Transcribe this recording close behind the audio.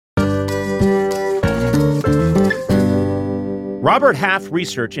Robert Half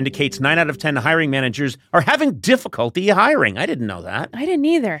research indicates 9 out of 10 hiring managers are having difficulty hiring. I didn't know that. I didn't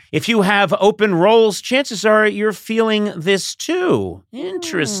either. If you have open roles, chances are you're feeling this too.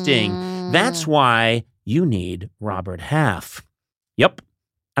 Interesting. That's why you need Robert Half. Yep.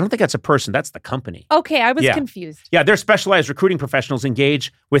 I don't think that's a person. That's the company. Okay, I was confused. Yeah, their specialized recruiting professionals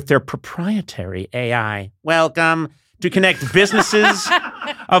engage with their proprietary AI. Welcome to connect businesses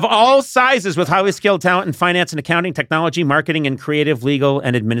of all sizes with highly skilled talent in finance and accounting, technology, marketing, and creative, legal,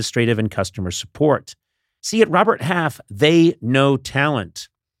 and administrative and customer support. See, at Robert Half, they know talent.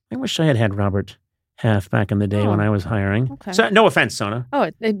 I wish I had Robert Half back in the day when I was hiring. Okay. So, no offense, Sona.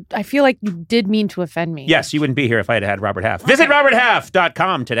 Oh, I feel like you did mean to offend me. Yes, you wouldn't be here if I had Robert Half. Visit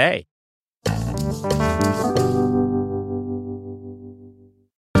roberthalf.com today.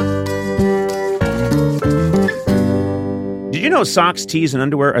 Did you know socks, tees, and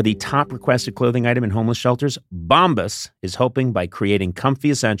underwear are the top requested clothing item in homeless shelters? Bombas is helping by creating comfy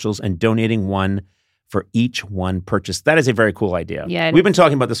essentials and donating one for each one purchased. That is a very cool idea. Yeah, We've been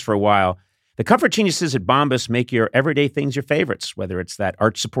talking about this for a while. The comfort geniuses at Bombas make your everyday things your favorites, whether it's that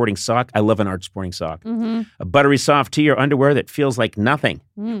arch-supporting sock. I love an arch-supporting sock. Mm-hmm. A buttery soft tee or underwear that feels like nothing.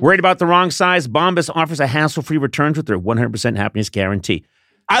 Worried about the wrong size? Bombas offers a hassle-free returns with their 100% happiness guarantee.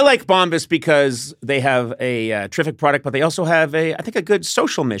 I like Bombas because they have a terrific product, but they also have I think a good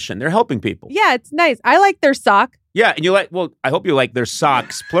social mission. They're helping people. Yeah, it's nice. I like their sock. Yeah, and I hope you like their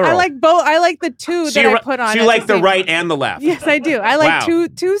socks, plural. I like both. I like the two that I put on. So you like the right and the left. Yes, I do. I like two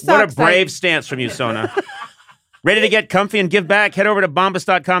socks. What a brave stance from you, Sona. Ready to get comfy and give back? Head over to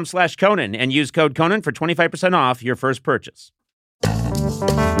bombas.com/Conan and use code Conan for 25% off your first purchase.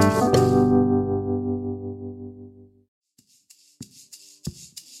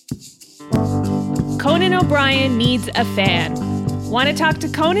 Conan O'Brien needs a fan. Want to talk to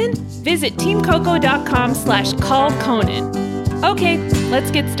Conan? Visit teamcoco.com/callconan. Okay, let's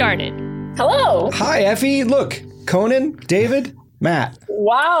get started. Hello. Hi, Effie. Look, Conan, David, Matt.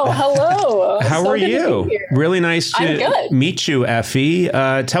 Wow. Hello. How are you? Really nice to meet you, Effie.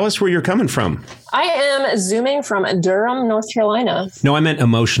 Tell us where you're coming from. I am Zooming from Durham, North Carolina. No, I meant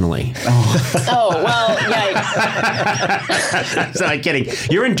emotionally. Oh well, yikes. I'm kidding.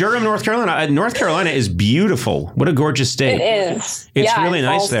 You're in Durham, North Carolina. North Carolina is beautiful. What a gorgeous state. It is. It's really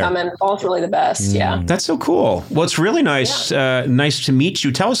nice there. Fall's really the best, yeah. That's so cool. Well, it's really nice nice to meet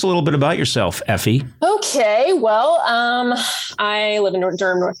you. Tell us a little bit about yourself, Effie. Okay, well, I live in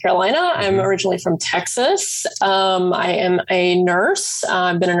Durham, North Carolina. I'm originally from Texas. I am a nurse.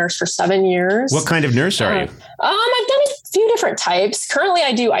 I've been a nurse for 7 years. What kind of nurse are you? I've done a few different types. Currently,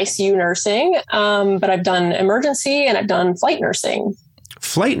 I do ICU nursing, but I've done emergency and I've done flight nursing.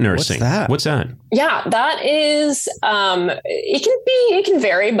 Flight nursing? What's that? Yeah, that is, it can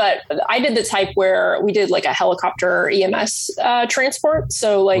vary, but I did the type where we did like a helicopter EMS transport.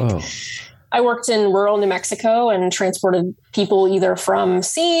 So like, whoa. I worked in rural New Mexico and transported people either from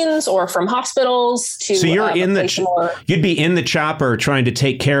scenes or from hospitals to. So you're you'd be in the chopper trying to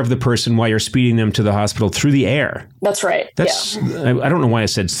take care of the person while you're speeding them to the hospital through the air. That's right. I don't know why I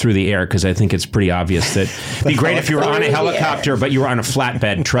said through the air, because I think it's pretty obvious that it'd be great if you were on a helicopter, but you were on a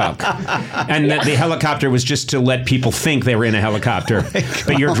flatbed truck. And the helicopter was just to let people think they were in a helicopter,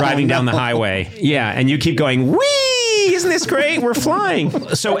 but you're driving down the highway. Yeah. And you keep going, whee! Isn't this great? We're flying.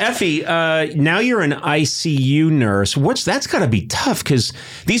 So Effie, now you're an ICU nurse. That's got to be tough, because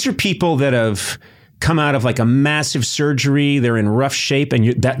these are people that have come out of like a massive surgery. They're in rough shape,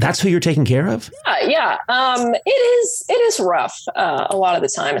 and that's who you're taking care of? Yeah. It is rough a lot of the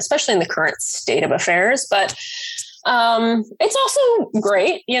time, especially in the current state of affairs. But it's also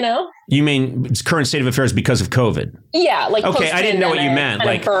great, you know. You mean it's current state of affairs because of COVID? Yeah, like okay, I didn't know what you meant.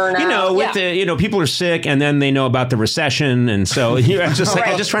 Like burnout. With the people are sick, and then they know about the recession, and so I'm just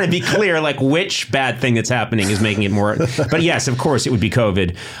I'm just trying to be clear, like which bad thing that's happening is making it more. But yes, of course, it would be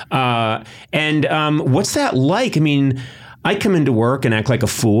COVID. And what's that like? I mean, I come into work and act like a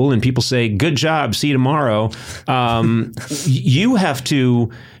fool, and people say, "Good job, see you tomorrow."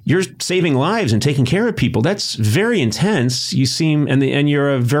 You're saving lives and taking care of people. That's very intense. You seem, and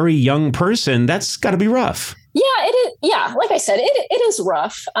you're a very young person. That's got to be rough. Yeah, it is. Yeah, like I said, it is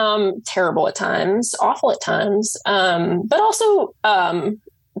rough, terrible at times, awful at times, but also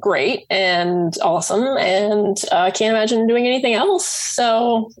great and awesome. And I can't imagine doing anything else.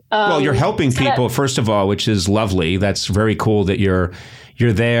 So, well, you're helping people, first of all, which is lovely. That's very cool that you're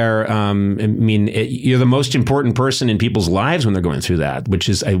there. I mean, you're the most important person in people's lives when they're going through that, which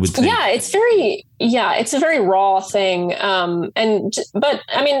is, I would think. Yeah, it's a very raw thing. But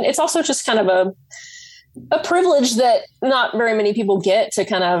I mean, it's also just kind of a privilege that not very many people get to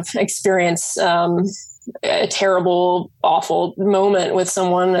kind of experience a terrible, awful moment with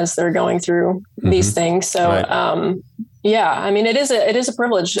someone as they're going through these things. So, right. Yeah, I mean, it is a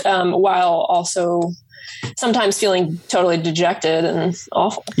privilege, while also sometimes feeling totally dejected and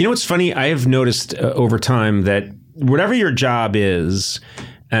awful. You know what's funny? I have noticed over time that whatever your job is,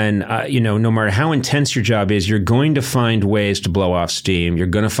 and no matter how intense your job is, you're going to find ways to blow off steam. You're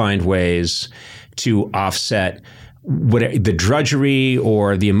going to find ways to offset the drudgery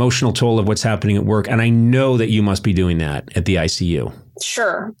or the emotional toll of what's happening at work. And I know that you must be doing that at the ICU.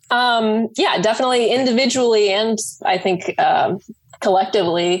 Sure. Yeah, definitely individually. And I think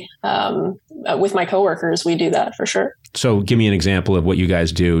collectively with my coworkers, we do that for sure. So give me an example of what you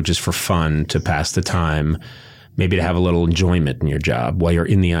guys do just for fun to pass the time, maybe to have a little enjoyment in your job while you're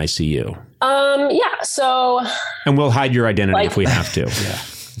in the ICU. Yeah. So. And we'll hide your identity if we have to. Yeah.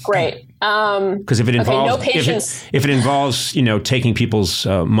 Great. Because if it involves, no patience. If it involves, taking people's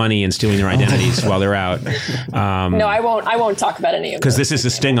money and stealing their identities while they're out. No, I won't talk about any of it. Because this is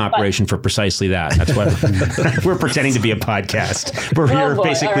a sting operation for precisely that. That's why we're pretending to be a podcast. We're here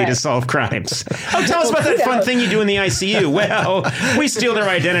basically to solve crimes. Oh, tell us about that fun thing you do in the ICU. Well, we steal their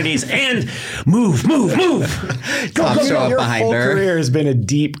identities and move. Tom, show up behind her. Your whole career has been a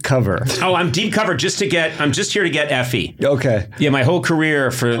deep cover. Oh, I'm deep cover I'm just here to get Effie. Okay. Yeah, my whole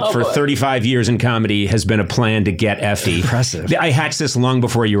career for 35 years in comedy has been a plan to get Effie. Impressive. I hatched this long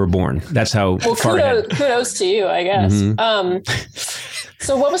before you were born. That's how far ahead. Kudos to you, I guess.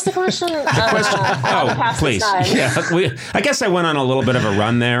 So what was the question? Please. Yeah, I guess I went on a little bit of a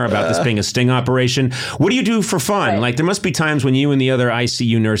run there about this being a sting operation. What do you do for fun? Right. Like, there must be times when you and the other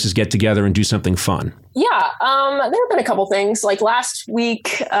ICU nurses get together and do something fun. Yeah, there have been a couple things. Like last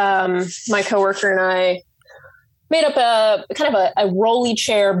week, my coworker and I made up a kind of a rolly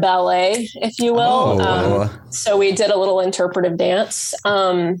chair ballet, if you will. So we did a little interpretive dance.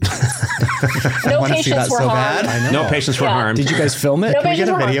 No patients were harmed. No patients were harmed. Did you guys film it? Can we get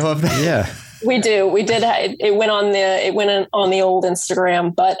a video of that? Yeah. We do. We did. It went on the old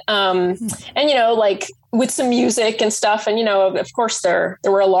Instagram, but like with some music and stuff, and of course there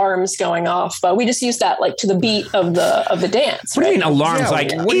were alarms going off, but we just used that like to the beat of the dance. What do you mean alarms?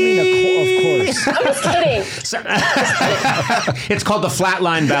 What do you mean? Of course. I'm just kidding. It's called the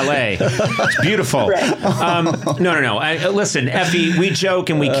Flatline Ballet. It's beautiful. Right. No. Listen, Effie, we joke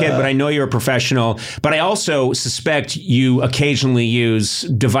and we kid, but I know you're a professional. But I also suspect you occasionally use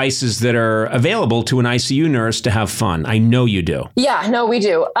devices that are available to an ICU nurse to have fun. I know you do. Yeah, no, we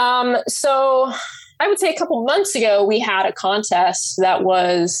do. So I would say a couple months ago, we had a contest that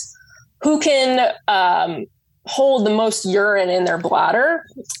was who can hold the most urine in their bladder.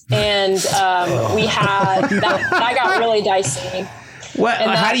 And we had that got really dicey. What?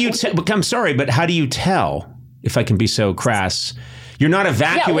 How do you I'm sorry, but how do you tell, if I can be so crass? You're not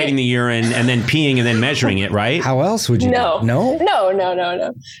evacuating the urine and then peeing and then measuring it, right? How else would you No. know?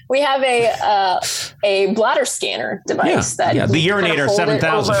 No. We have a bladder scanner device that the Urinator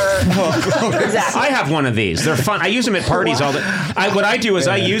 7000. Exactly. I have one of these. They're fun. I use them at parties all the what I do is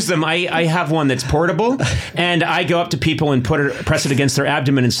I use them. I have one that's portable, and I go up to people and press it against their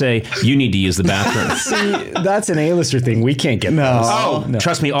abdomen and say, "You need to use the bathroom." See, that's an A-lister thing. We can't get those.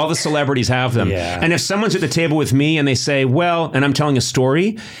 Trust me, all the celebrities have them. Yeah. And if someone's at the table with me and they say, "Well," and I'm telling a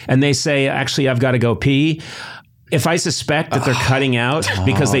story, and they say, "Actually, I've got to go pee." If I suspect that they're cutting out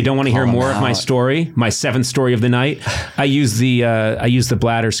because they don't want to hear more of my story, my 7th story of the night, I use the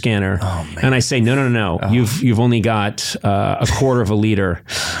bladder scanner, and I say, no. You've only got a quarter of a liter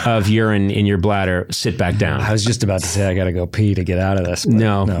of urine in your bladder. Sit back down. I was just about to say I got to go pee to get out of this.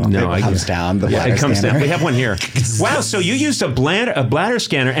 No. It comes down. It comes down. We have one here. Wow. So you used a bladder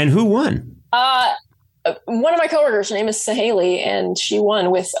scanner, and who won? One of my coworkers, her name is Sahaley, and she won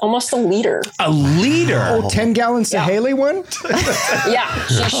with almost a liter. A liter? Oh, 10-gallon Sahaley won? Yeah,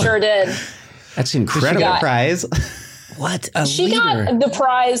 she sure did. That's incredible. She got a prize. What? She got the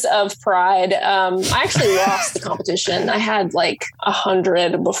prize of pride. I actually lost the competition. I had like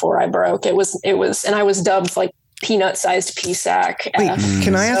 100 before I broke. It was, and I was dubbed like peanut-sized pea sack. Wait,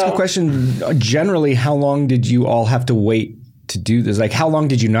 can I ask a question? Generally, how long did you all have to wait to do this? Like, how long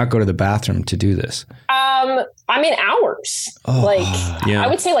did you not go to the bathroom to do this? I mean, hours. I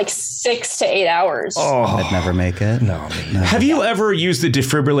would say like 6 to 8 hours. I'd never make it. No. Have you ever used the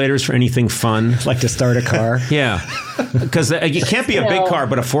defibrillators for anything fun? Like to start a car? Yeah. Because it can't be a big car,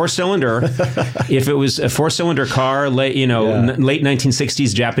 but a 4-cylinder. If it was a 4-cylinder car, late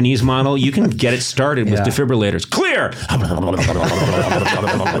 1960s Japanese model, you can get it started with defibrillators. Clear!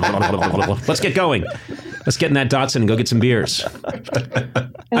 Let's get going. Let's get in that Datsun and go get some beers.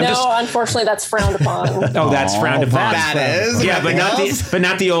 Unfortunately, that's frowned upon. Oh, that's frowned upon. That is. Yeah, but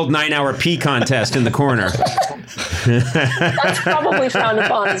not the old 9-hour pee contest in the corner. That's probably frowned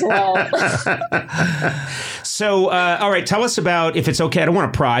upon as well. So, all right, tell us about, if it's okay, I don't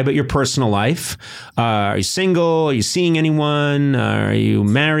want to pry, but your personal life. Are you single? Are you seeing anyone? Are you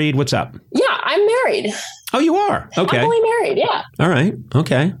married? What's up? Yeah, I'm married. Oh, you are? Okay. I'm fully married, yeah. All right.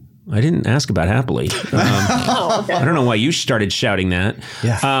 Okay. I didn't ask about happily. Okay. I don't know why you started shouting that.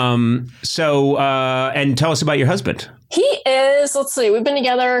 Yeah. And tell us about your husband. He is, let's see, we've been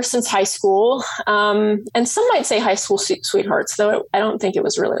together since high school. And some might say high school sweethearts, though I don't think it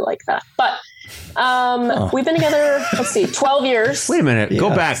was really like that. But we've been together, 12 years. Wait a minute. Go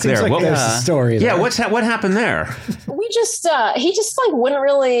back Seems there. like there's a story there. Yeah, what happened there? He just wouldn't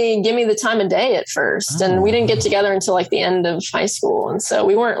really give me the time of day at first. And we didn't get together until like the end of high school. And so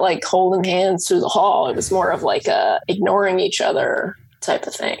we weren't like holding hands through the hall. It was more of like ignoring each other type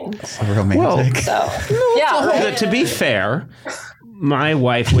of thing. Romantic. So, yeah. Right? To be fair, my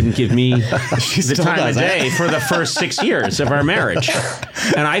wife wouldn't give me the time of day for the first 6 years of our marriage.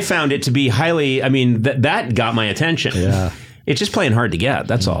 And I found it to be highly, that got my attention. Yeah. It's just playing hard to get.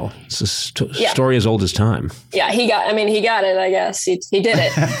 That's all. It's a story as old as time. Yeah, he got it, I guess. He did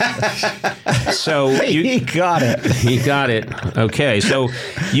it. So He got it. He got it. Okay. So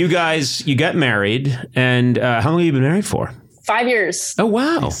you got married, and how long have you been married for? 5 years. Oh,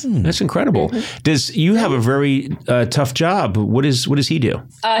 wow. That's incredible. Mm-hmm. You have a very tough job. What does he do?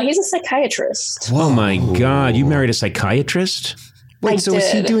 He's a psychiatrist. Oh my God. You married a psychiatrist? Wait, so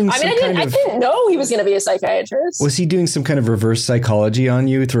was he doing I didn't know he was going to be a psychiatrist. Was he doing some kind of reverse psychology on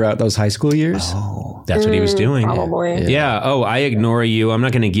you throughout those high school years? Oh, that's what he was doing. Probably. Yeah. Oh, I ignore you. I'm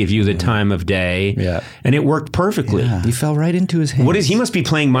not going to give you the time of day. Yeah. And it worked perfectly. Yeah. You fell right into his hands. He must be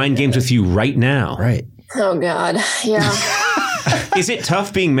playing mind games with you right now. Right. Oh, God. Yeah. Is it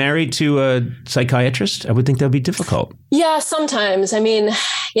tough being married to a psychiatrist? I would think that would be difficult. Yeah, sometimes.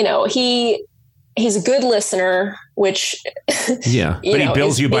 He's a good listener, which yeah, but he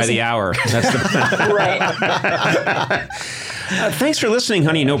bills you by the hour. That's the right. Thanks for listening,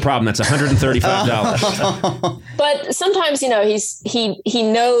 honey. No problem. That's $135. But sometimes, he knows,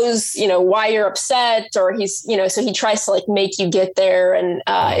 why you're upset, or he's, so he tries to like make you get there, and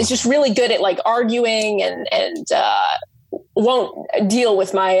is just really good at like arguing and won't deal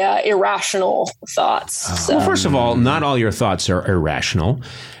with my irrational thoughts. So. Well, first of all, not all your thoughts are irrational.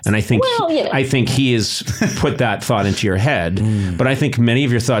 And I think I think he has put that thought into your head. But I think many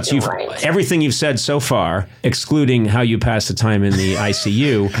of your thoughts, everything you've said so far, excluding how you pass the time in the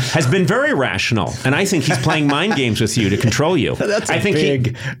ICU, has been very rational. And I think he's playing mind games with you to control you. That's a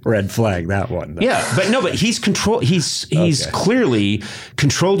big red flag, that one. Though. Yeah, but he's clearly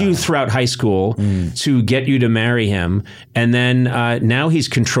controlled you throughout high school to get you to marry him. And then now he's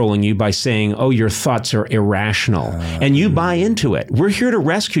controlling you by saying, oh, your thoughts are irrational. And you buy into it. We're here to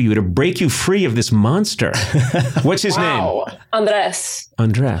rescue you, to break you free of this monster. What's his name? Andres.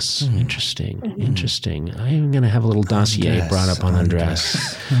 Interesting. I'm going to have a little dossier brought up on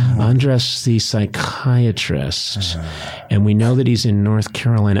Andres. Andres, the psychiatrist. And we know that he's in North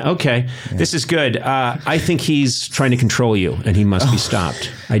Carolina. Okay, this is good. I think he's trying to control you, and he must be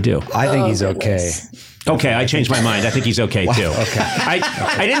stopped. I do. I think he's okay. Okay, I changed my mind. I think he's okay, too. Okay.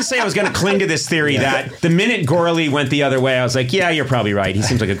 I didn't say I was going to cling to this theory that the minute Gorley went the other way, I was like, yeah, you're probably right. He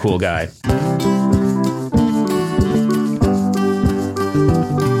seems like a cool guy.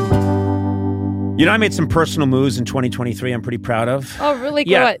 I made some personal moves in 2023 I'm pretty proud of. Oh, really?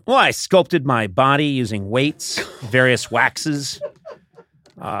 Yeah. What? Well, I sculpted my body using weights, various waxes.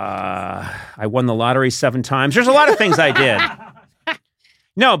 I won the lottery 7 times. There's a lot of things I did.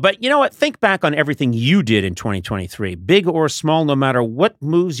 No, but you know what? Think back on everything you did in 2023, big or small, no matter what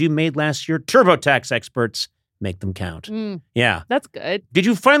moves you made last year. TurboTax experts make them count. Yeah. That's good. Did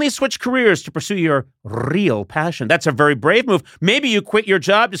you finally switch careers to pursue your real passion? That's a very brave move. Maybe you quit your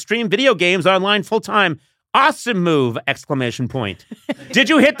job to stream video games online full-time. Awesome move! ! Did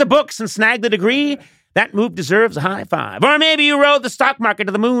you hit the books and snag the degree? That move deserves a high five. Or maybe you rode the stock market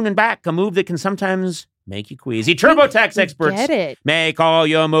to the moon and back, a move that can sometimes make you queasy. TurboTax experts Get it. make all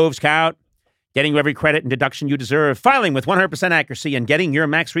your moves count. Getting you every credit and deduction you deserve. Filing with 100% accuracy and getting your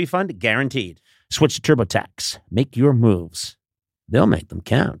max refund guaranteed. Switch to TurboTax. Make your moves. They'll make them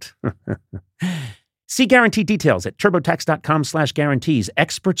count. See guarantee details at TurboTax.com/guarantees.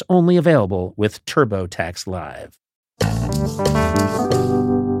 Experts only available with TurboTax Live.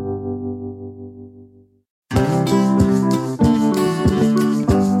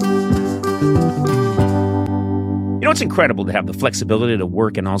 It's incredible to have the flexibility to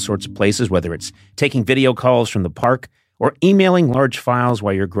work in all sorts of places, whether it's taking video calls from the park or emailing large files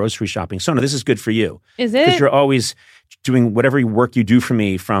while you're grocery shopping. Sona, this is good for you. Is it? Because you're always doing whatever work you do for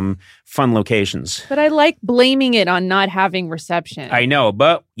me from fun locations. But I like blaming it on not having reception. I know,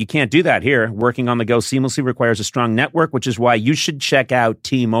 but you can't do that here. Working on the go seamlessly requires a strong network, which is why you should check out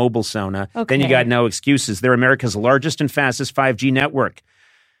T-Mobile, Sona. Okay. Then you got no excuses. They're America's largest and fastest 5G network.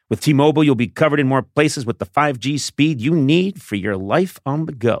 With T-Mobile, you'll be covered in more places with the 5G speed you need for your life on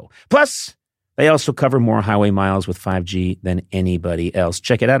the go. Plus, they also cover more highway miles with 5G than anybody else.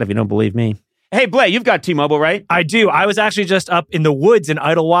 Check it out if you don't believe me. Hey, Blay, you've got T-Mobile, right? I do. I was actually just up in the woods in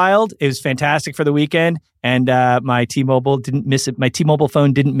Idlewild. It was fantastic for the weekend, and my T-Mobile didn't miss it. My T-Mobile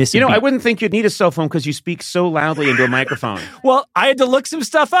phone didn't miss it. I wouldn't think you'd need a cell phone because you speak so loudly into a microphone. Well, I had to look some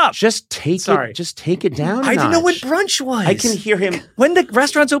stuff up. Just take it down. I didn't know when brunch was. I can hear him when the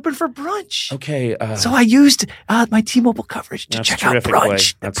restaurant's open for brunch. Okay. So I used my T-Mobile coverage to check out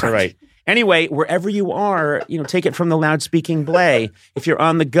brunch. Blay. That's all right. Anyway, wherever you are, take it from the loud-speaking Blay. If you're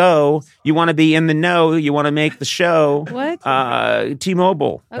on the go, you want to be in the know, you want to make the show. What?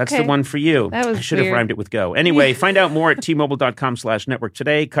 T-Mobile. Okay. That's the one for you. That was I should have rhymed it with go. Anyway, find out more at T-Mobile.com/network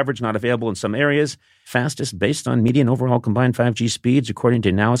today. Coverage not available in some areas. Fastest based on median overall combined 5G speeds, according to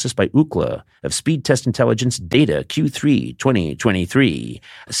analysis by Ookla of Speed Test Intelligence data Q3 2023.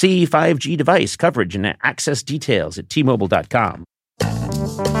 See 5G device coverage and access details at T-Mobile.com.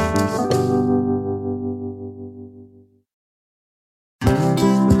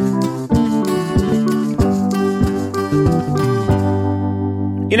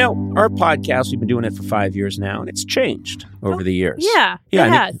 Our podcast, we've been doing it for 5 years now, and it's changed over the years. Yeah, it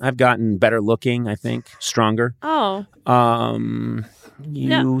has. I've gotten better looking, I think, stronger. Oh.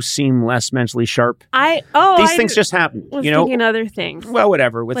 You seem less mentally sharp. These things just happen. Was thinking other things. Well,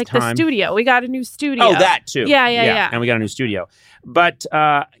 whatever, with like time. Like the studio. We got a new studio. Oh, that too. Yeah. And we got a new studio. But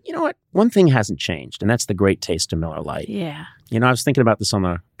you know what? One thing hasn't changed, and that's the great taste of Miller Lite. Yeah. I was thinking about this on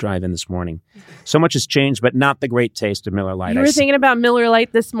the drive-in this morning. So much has changed, but not the great taste of Miller Lite. You were thinking about Miller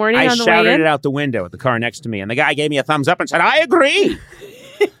Lite this morning on the way in? I shouted it out the window at the car next to me, and the guy gave me a thumbs up and said, I agree.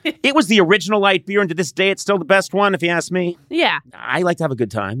 It was the original light beer, and to this day, it's still the best one, if you ask me. Yeah. I like to have a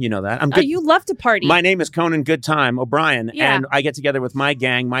good time. You know that. I'm good. You love to party. My name is Conan Good Time O'Brien, and I get together with my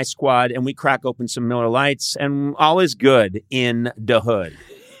gang, my squad, and we crack open some Miller Lights, and all is good in the hood.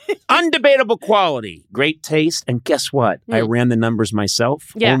 Undebatable quality, great taste, and guess what? I ran the numbers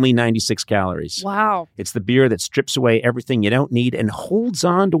myself. Yeah. Only 96 calories. Wow. It's the beer that strips away everything you don't need and holds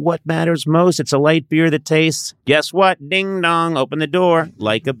on to what matters most. It's a light beer that tastes, guess what? Ding dong, open the door,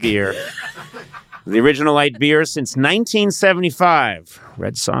 like a beer. The original light beer since 1975.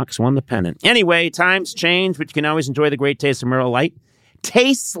 Red Sox won the pennant. Anyway, times change, but you can always enjoy the great taste of Miller Lite.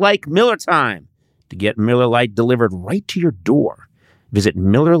 Tastes like Miller time. To get Miller Lite delivered right to your door, visit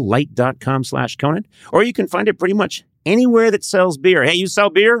MillerLite.com/Conan, or you can find it pretty much anywhere that sells beer. Hey, you sell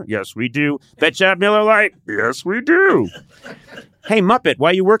beer? Yes, we do. Bet you have Miller Lite? Yes, we do. Hey, Muppet, why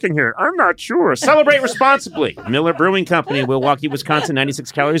are you working here? I'm not sure. Celebrate responsibly. Miller Brewing Company, Milwaukee, Wisconsin, 96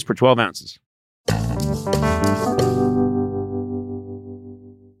 calories per 12 ounces.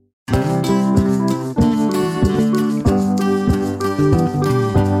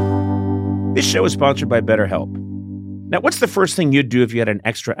 This show is sponsored by BetterHelp. Now, what's the first thing you'd do if you had an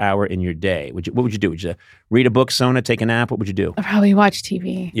extra hour in your day? What would you do? Would you read a book, Sona, take a nap? What would you do? I'd probably watch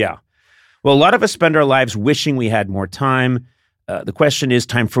TV. Yeah. Well, a lot of us spend our lives wishing we had more time. The question is,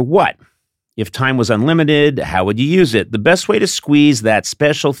 time for what? If time was unlimited, how would you use it? The best way to squeeze that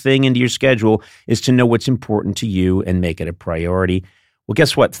special thing into your schedule is to know what's important to you and make it a priority. Well,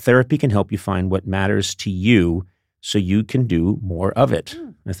 guess what? Therapy can help you find what matters to you so you can do more of it.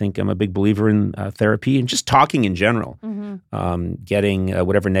 I think I'm a big believer in therapy and just talking in general. Getting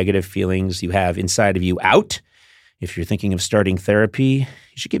whatever negative feelings you have inside of you out. If you're thinking of starting therapy, you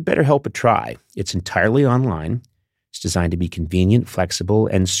should give BetterHelp a try. It's entirely online. It's designed to be convenient, flexible,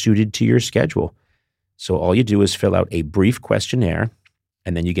 and suited to your schedule. So all you do is fill out a brief questionnaire,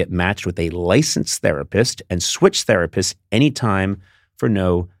 and then you get matched with a licensed therapist and switch therapists anytime for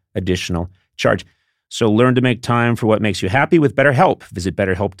no additional charge. So learn to make time for what makes you happy with BetterHelp. Visit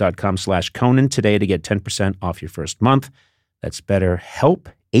BetterHelp.com/Conan today to get 10% off your first month. That's BetterHelp,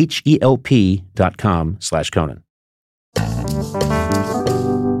 HELP.com/Conan.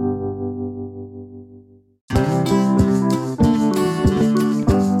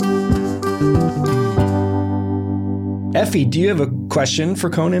 Effie, do you have a question for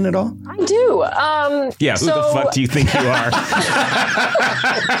Conan at all? I do. Yeah, who the fuck do you think you are?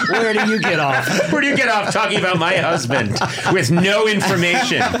 Where do you get off? Where do you get off talking about my husband with no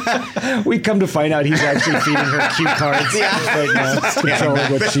information? We come to find out he's actually feeding her cue cards right now,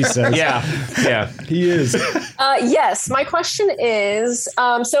 controlling what she says. Yeah. He is. Yes, my question is,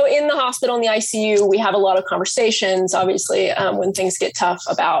 so in the hospital, in the ICU, we have a lot of conversations, obviously, when things get tough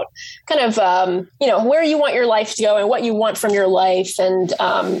about kind of, where you want your life to go and what you want from your life. And,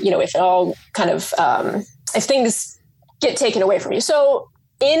 if it all kind of, if things get taken away from you. So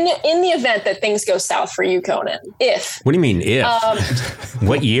in the event that things go south for you, Conan, What do you mean if?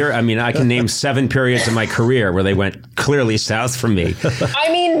 What year? I mean, I can name 7 periods in my career where they went clearly south from me.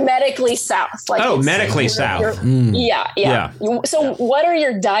 I mean, medically south. Medically south. Yeah. So what are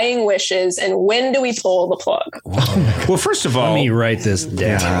your dying wishes and when do we pull the plug? Well, first of all, let me write this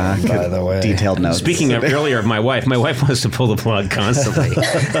down, by the way. Detailed notes. Speaking of earlier of my wife wants to pull the plug constantly.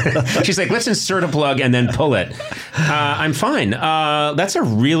 She's like, let's insert a plug and then pull it. I'm fine. That's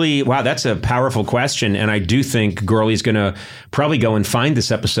a powerful question. And I do think Girlie's going to probably go and find this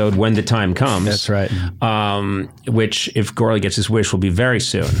episode when the time comes. That's right. Which, if Girlie gets his wish, will be very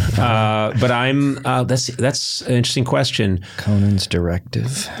soon. But that's an interesting question. Conan's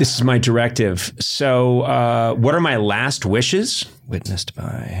directive. This is my directive. So what are my last wishes? Witnessed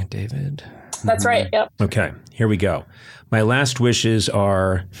by David. That's right. Yep. Okay, here we go. My last wishes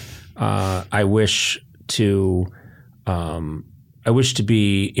are, I wish to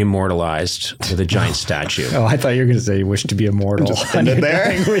be immortalized with a giant statue. Oh, I thought you were going to say you wish to be immortal. Just end it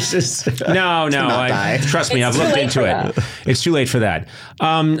there? Wishes. No. Trust me, I've looked into it. It's too late for that.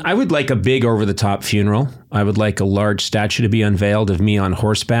 I would like a big over-the-top funeral. I would like a large statue to be unveiled of me on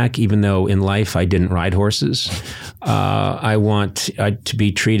horseback, even though in life I didn't ride horses. I want to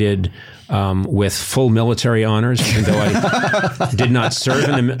be treated with full military honors, even though I did not serve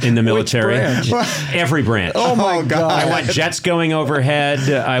in the military. Every branch. Oh my God! I want jets going overhead.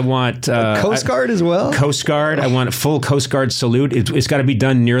 I want Coast Guard as well. Coast Guard. I want a full Coast Guard salute. It's got to be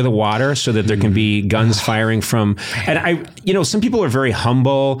done near the water so that there can be guns firing from. And some people are very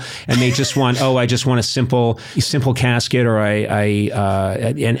humble and they just want. I just want a simple casket, or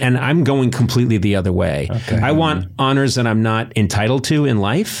and I'm going completely the other way. Okay. I want honors that I'm not entitled to in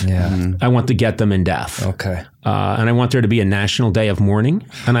life. Yeah. Mm-hmm. I want to get them in death. Okay. And I want there to be a national day of mourning.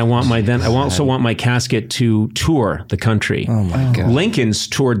 And I also want my casket to tour the country. Oh my God. Lincoln's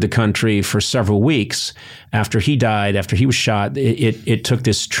toured the country for several weeks after he died, after he was shot. It took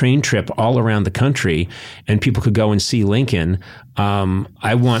this train trip all around the country and people could go and see Lincoln.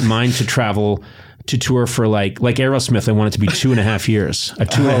 I want mine to travel to tour for like Aerosmith. I want it to be 2.5 years, a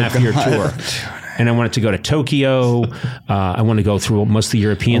 2.5 year tour. And I want it to go to Tokyo. I want to go through most of the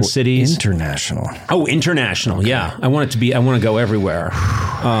European cities. International. Oh, international. Okay. Yeah. I want to go everywhere.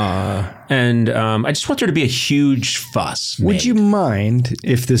 And I just want there to be a huge fuss. Would you mind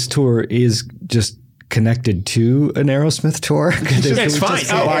if this tour is just connected to an Aerosmith tour? It's fine.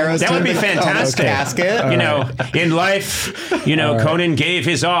 That would be fantastic. Casket. In life, Conan gave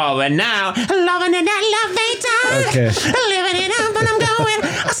his all, and now loving in that love later. Okay. Living it up, and I'm going.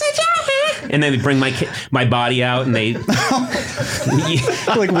 I said, yeah. And then they bring my body out, and they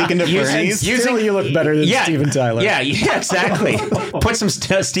like Weekend at Bernie's. Still, you look better than Steven Tyler. Yeah, exactly. Put some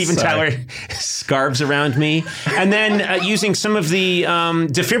Steven Tyler scarves around me, and then using some of the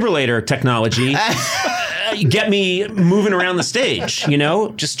defibrillator technology. Get me moving around the stage,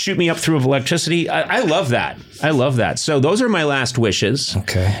 just shoot me up through electricity. I love that. So those are my last wishes.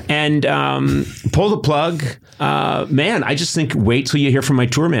 Okay. And pull the plug. Man, I just think wait till you hear from my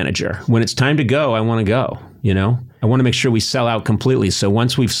tour manager. When it's time to go, I want to go, I want to make sure we sell out completely. So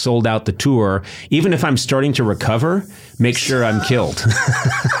once we've sold out the tour, even if I'm starting to recover, make sure I'm killed.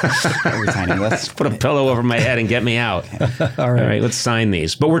 Let's put a pillow over my head and get me out. All right, let's sign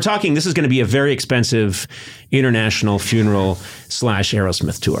these. But we're talking, this is going to be a very expensive international funeral /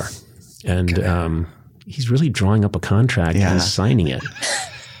 Aerosmith tour. And he's really drawing up a contract and signing it.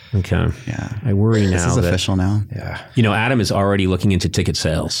 Okay. Yeah. I worry now. This is official now. Yeah. Adam is already looking into ticket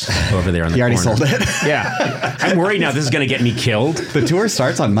sales over there on the corner. He already sold it. Yeah. I'm worried now this is going to get me killed. The tour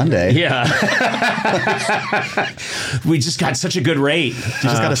starts on Monday. Yeah. We just got such a good rate. You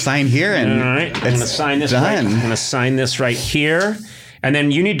just got to sign here and all right. I'm going to sign this done. I'm going to sign this right here. And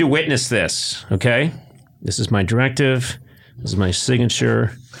then you need to witness this, okay? This is my directive. This is my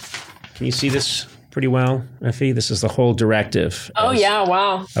signature. Can you see this? pretty well, Effie? This is the whole directive. Oh, yeah.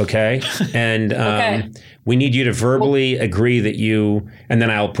 Wow. Okay. And we need you to verbally agree that you, and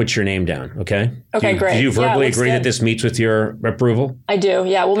then I'll put your name down. Okay. Okay, great. Do you verbally agree good. that this meets with your approval? I do.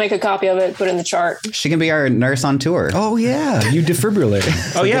 Yeah. We'll make a copy of it, put it in the chart. She can be our nurse on tour. Oh yeah, you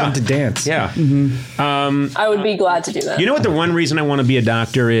defibrillating. Oh yeah, to dance. Yeah. I would be glad to do that. You know what the one reason I want to be a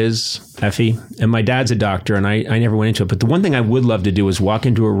doctor is, Effie? And my dad's a doctor, and I never went into it. But the one thing I would love to do is walk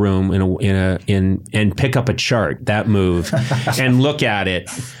into a room and pick up a chart, that move, and look at it.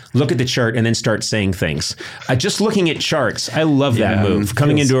 Look at the chart and then start saying things. Just looking at charts, I love that move.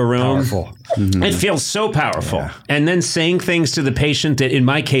 Coming into a room, powerful. It feels so powerful. And then saying things to the patient that, in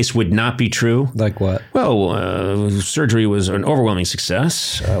my case, would not be true. Like what? Well, surgery was an overwhelming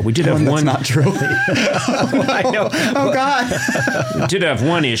success. We did have one. That's not true. I know. Oh God. We did have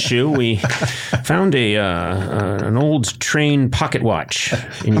one issue. We found an old train pocket watch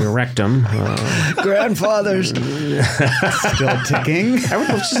in your rectum. Grandfathers. Still ticking. I would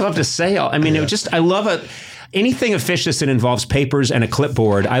just love to say. I mean, I love anything officious that involves papers and a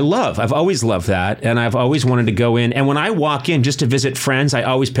clipboard. I've always loved that, and I've always wanted to go in. And when I walk in just to visit friends, I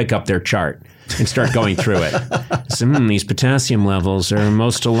always pick up their chart and start going through it. So, these potassium levels are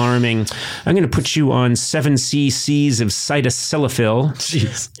most alarming. I'm going to put you on 7 cc's of cytosylphil.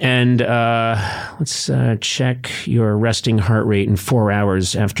 Jeez. And let's check your resting heart rate in 4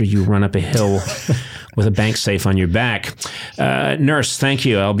 hours after you run up a hill with a bank safe on your back. Nurse, thank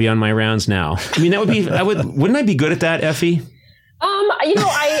you. I'll be on my rounds now. I mean, wouldn't I be good at that, Effie?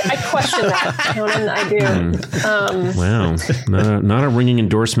 I question that, Conan. I do. Wow. Not a ringing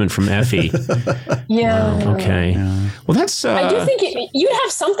endorsement from Effie. Yeah. Wow, okay. Yeah. Well, that's... I do think you'd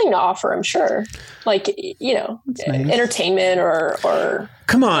have something to offer, I'm sure. Like, nice. Entertainment or...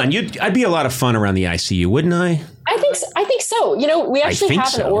 Come on. I'd be a lot of fun around the ICU, wouldn't I? I think so. We actually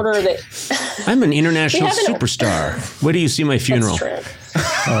have an order that... I'm an international superstar. Where do you see my funeral? That's true.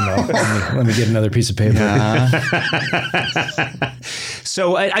 Oh no! Let me get another piece of paper.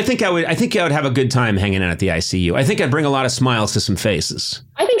 So I think I would have a good time hanging out at the ICU. I think I'd bring a lot of smiles to some faces.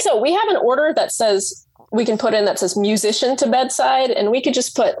 I think so. We have an order that says we can put in that says musician to bedside, and we could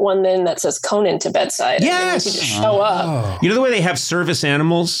just put one in that says Conan to bedside. Yes, and we could just show up. You know the way they have service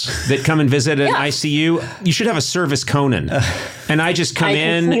animals that come and visit an ICU? You should have a service Conan. And I just come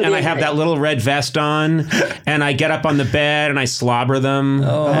in and I have that little red vest on, and I get up on the bed and I slobber them.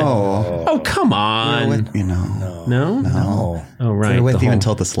 Oh, come on. No. Oh, right. They're with you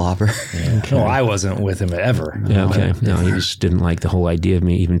until the slobber. Yeah. Okay. No, I wasn't with him ever. Yeah, okay. No, he just didn't like the whole idea of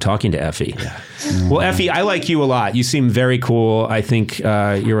me even talking to Effie. Yeah. Well, Effie, I like you a lot. You seem very cool. I think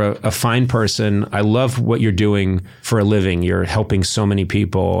you're a fine person. I love what you're doing for a living. You're helping so many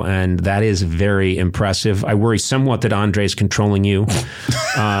people, and that is very impressive. I worry somewhat that Andre's controlling you.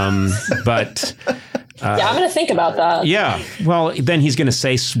 But... I'm going to think about that. Yeah. Well, then he's going to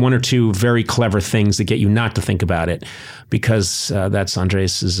say one or two very clever things that get you not to think about it, because that's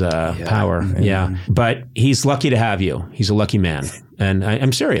Andres' power. Yeah. But he's lucky to have you. He's a lucky man. And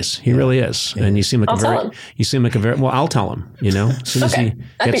I'm serious. He really is. Yeah. And you seem like I'll tell him, as soon as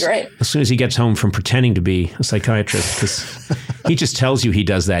that'd be great. As soon as he gets home from pretending to be a psychiatrist, because he just tells you he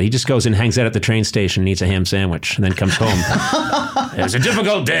does that. He just goes and hangs out at the train station and eats a ham sandwich and then comes home. It was a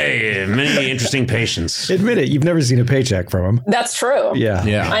difficult day. Many interesting patients. Admit it. You've never seen a paycheck from him. That's true. Yeah.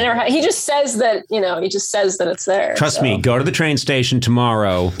 I never. He just says that. He just says that it's there. Trust me. Go to the train station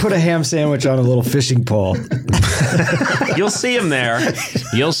tomorrow. Put a ham sandwich on a little fishing pole. You'll see him there.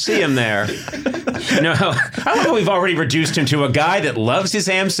 You'll see him there. I love how we've already reduced him to a guy that loves his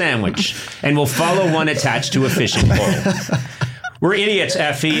ham sandwich and will follow one attached to a fishing pole. We're idiots,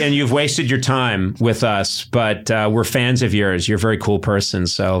 Effie, and you've wasted your time with us, but we're fans of yours. You're a very cool person,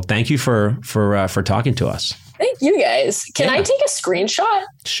 so thank you for talking to us. Thank you, guys. Can I take a screenshot?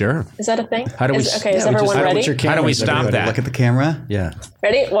 Sure. Is that a thing? Is everyone ready? How do we stop that? Look at the camera. Yeah.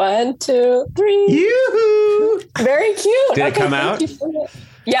 Ready? 1, 2, 3. Yoo-hoo! Very cute. Did it come out?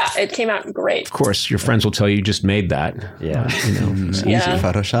 Yeah, it came out great. Of course, your friends will tell you just made that. Yeah. It's easy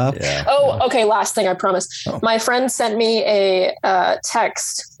Photoshop. Yeah. Oh, okay. Last thing, I promise. Oh. My friend sent me a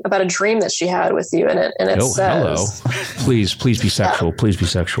text about a dream that she had with you in it, and it says, "Hello, please be sexual. Please be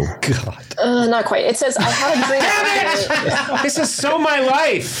sexual." God, not quite. It says, "I had a dream." This is so my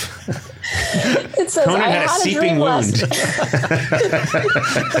life. It says, Conan I had a seeping dream wound.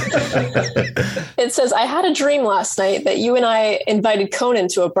 It says, I had a dream last night that you and I invited Conan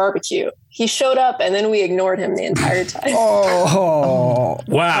to a barbecue. He showed up and then we ignored him the entire time. Oh,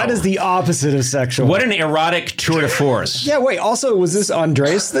 Wow. That is the opposite of sexual. What an erotic tour de force. Yeah, wait, also, was this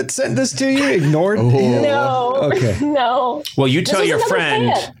Andres that sent this to you? Ignored him? No. Okay. No. Well, you tell was your another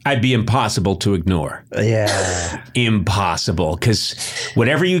friend fan. I'd be impossible to ignore. Yeah. Impossible. Because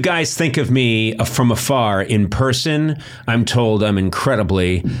whatever you guys think of me from afar, in person, I'm told I'm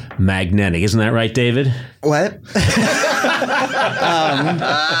incredibly magnetic. Isn't that right, David? What?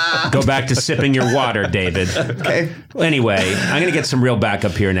 Go back to sipping your water, David. Okay. Anyway, I'm going to get some real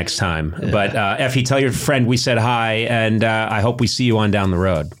backup here next time. But Effie, tell your friend we said hi, and I hope we see you on down the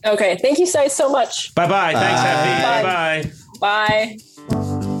road. Okay. Thank you guys so much. Bye-bye. Thanks, Effie. Bye. Bye-bye. Bye.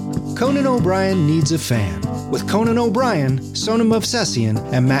 Conan O'Brien Needs a Fan, with Conan O'Brien, Sonam Movsesian,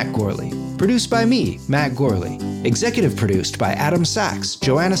 and Matt Gorley. Produced by me, Matt Gorley. Executive produced by Adam Sachs,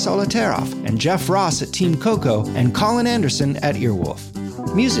 Joanna Solitaroff, and Jeff Ross at Team Coco, and Colin Anderson at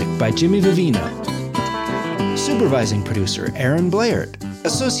Earwolf. Music by Jimmy Vivino. Supervising producer, Aaron Blaird.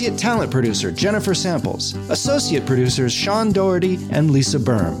 Associate talent producer, Jennifer Samples. Associate producers, Sean Doherty and Lisa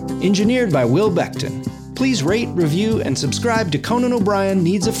Berm. Engineered by Will Beckton. Please rate, review, and subscribe to Conan O'Brien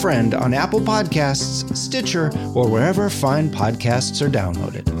Needs a Friend on Apple Podcasts, Stitcher, or wherever fine podcasts are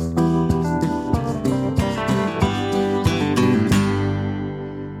downloaded.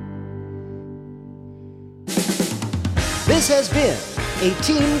 This has been a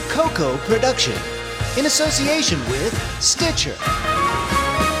Team Coco production in association with Stitcher.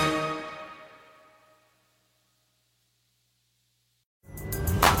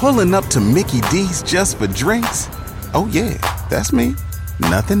 Pulling up to Mickey D's just for drinks? Oh yeah, that's me.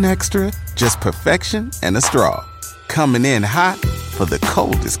 Nothing extra, just perfection and a straw. Coming in hot for the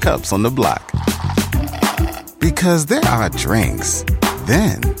coldest cups on the block. Because there are drinks.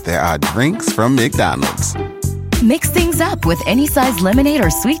 Then there are drinks from McDonald's. Mix things up with any size lemonade or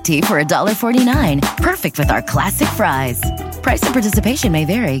sweet tea for $1.49. Perfect with our classic fries. Price and participation may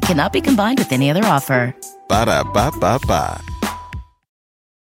vary. Cannot be combined with any other offer. Ba-da-ba-ba-ba.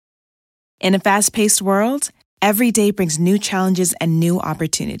 In a fast-paced world, every day brings new challenges and new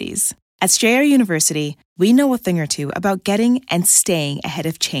opportunities. At Strayer University, we know a thing or two about getting and staying ahead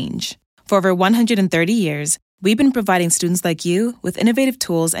of change. For over 130 years, we've been providing students like you with innovative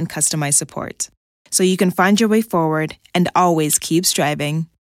tools and customized support, so you can find your way forward and always keep striving.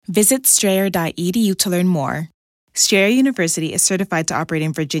 Visit strayer.edu to learn more. Strayer University is certified to operate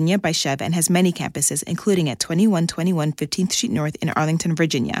in Virginia by Chev and has many campuses, including at 2121 15th Street North in Arlington,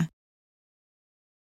 Virginia.